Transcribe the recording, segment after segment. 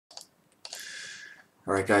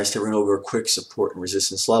Alright guys, to run over a quick support and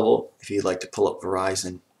resistance level, if you'd like to pull up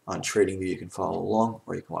Verizon on TradingView, you can follow along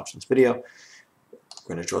or you can watch this video.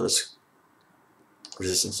 We're going to draw this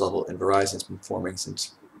resistance level in Verizon. It's been forming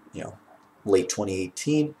since late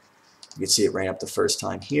 2018. You can see it ran up the first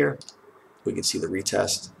time here. We can see the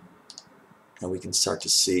retest, and we can start to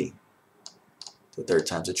see the third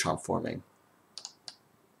time's a charm forming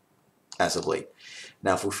as of late.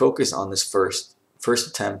 Now if we focus on this first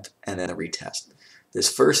attempt and then a retest, this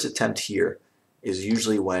first attempt here is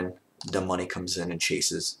usually when the money comes in and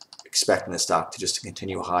chases, expecting the stock to just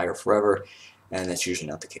continue higher forever, and that's usually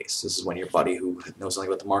not the case. This is when your buddy who knows nothing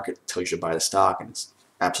about the market tells you to buy the stock, and it's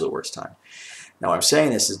absolute worst time. Now I'm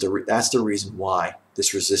saying this is that's the reason why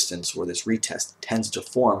this resistance or this retest tends to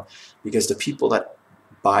form, because the people that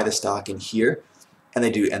buy the stock in here and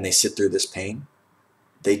they sit through this pain,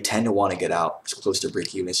 they tend to want to get out as close to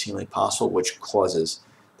break even as humanly possible, which causes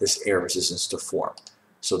this air resistance to form.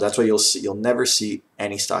 So that's why you'll never see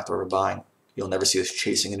any stock that we're buying. You'll never see us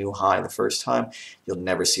chasing a new high the first time. You'll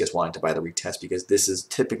never see us wanting to buy the retest, because this is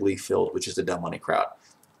typically filled with just a dumb money crowd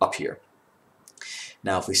up here.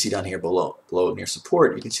 Now if we see down here below near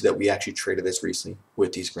support, you can see that we actually traded this recently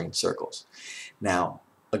with these green circles. Now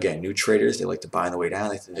again, new traders, they like to buy on the way down.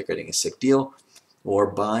 They think they're getting a sick deal. Or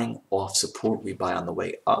buying off support, we buy on the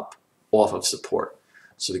way up off of support.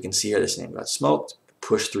 So we can see here this name got smoked,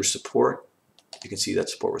 pushed through support. You can see that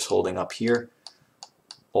support was holding up here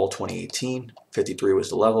all 2018. 53 was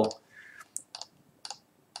the level.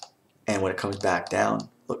 And when it comes back down,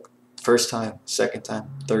 look, first time, second time,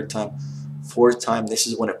 third time, fourth time, this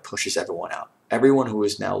is when it pushes everyone out. Everyone who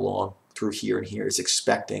is now long through here and here is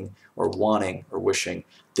expecting or wanting or wishing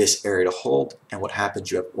this area to hold, and what happens,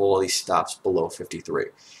 you have all these stops below 53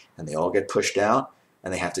 and they all get pushed out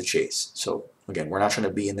and they have to chase. So again, we're not trying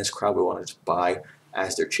to be in this crowd. We wanted to buy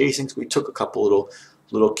as they're chasing, so we took a couple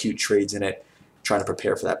little cute trades in it, trying to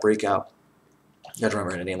prepare for that breakout. You have to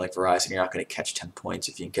remember, in a name like Verizon, you're not going to catch 10 points.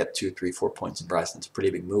 If you can get 2, 3, 4 points in Verizon, it's a pretty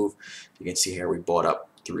big move. You can see here we bought up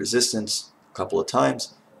through resistance a couple of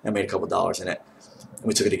times and made a couple dollars in it. And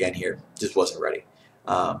we took it again here, just wasn't ready.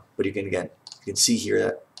 But you can see here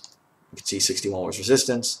that you can see 61 was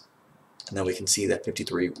resistance, and then we can see that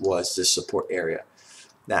 53 was this support area.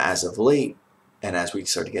 Now as of late, and as we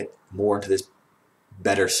start to get more into this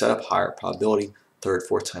better setup, higher probability, third,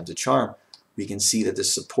 fourth time's a charm, we can see that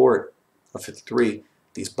this support of 53,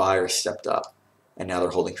 these buyers stepped up, and now they're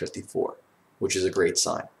holding 54, which is a great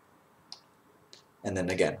sign. And then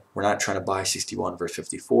again, we're not trying to buy 61 versus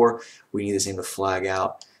 54. We need this thing to flag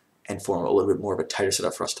out and form a little bit more of a tighter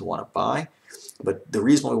setup for us to want to buy. But the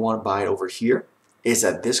reason why we want to buy it over here is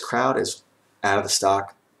that this crowd is out of the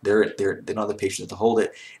stock. They don't have the patience to hold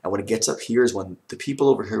it. And when it gets up here is when the people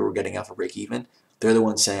over here who are getting out for break even, they're the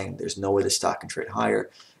ones saying there's no way the stock can trade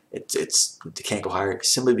higher. They can't go higher,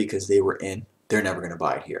 simply because they were in. They're never going to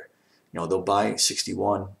buy it here. They'll buy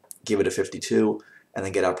 61, give it a 52, and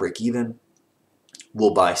then get out break even.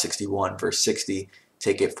 We'll buy 61 versus 60,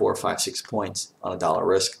 take it 4, 5, 6 points on a dollar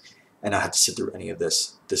risk, and not have to sit through any of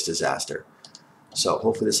this disaster. So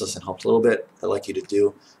hopefully this lesson helped a little bit. I'd like you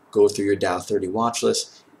to go through your Dow 30 watch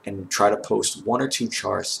list and try to post 1 or 2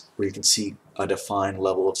 charts where you can see a defined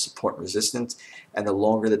level of support and resistance. And the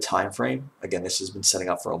longer the time frame, again, this has been setting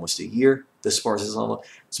up for almost a year, this support resistance level,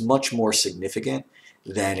 it's much more significant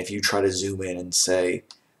than if you try to zoom in and say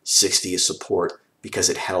 60 is support because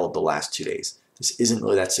it held the last 2 days. This isn't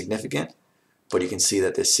really that significant, but you can see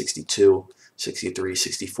that this 62, 63,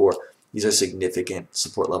 64, these are significant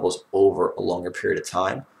support levels over a longer period of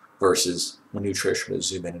time versus when you try to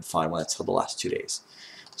zoom in and find one that's held the last 2 days.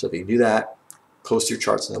 So if you can do that, post your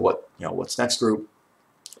charts in the what's next group,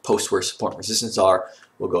 post where support and resistance are,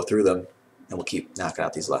 we'll go through them, and we'll keep knocking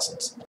out these lessons.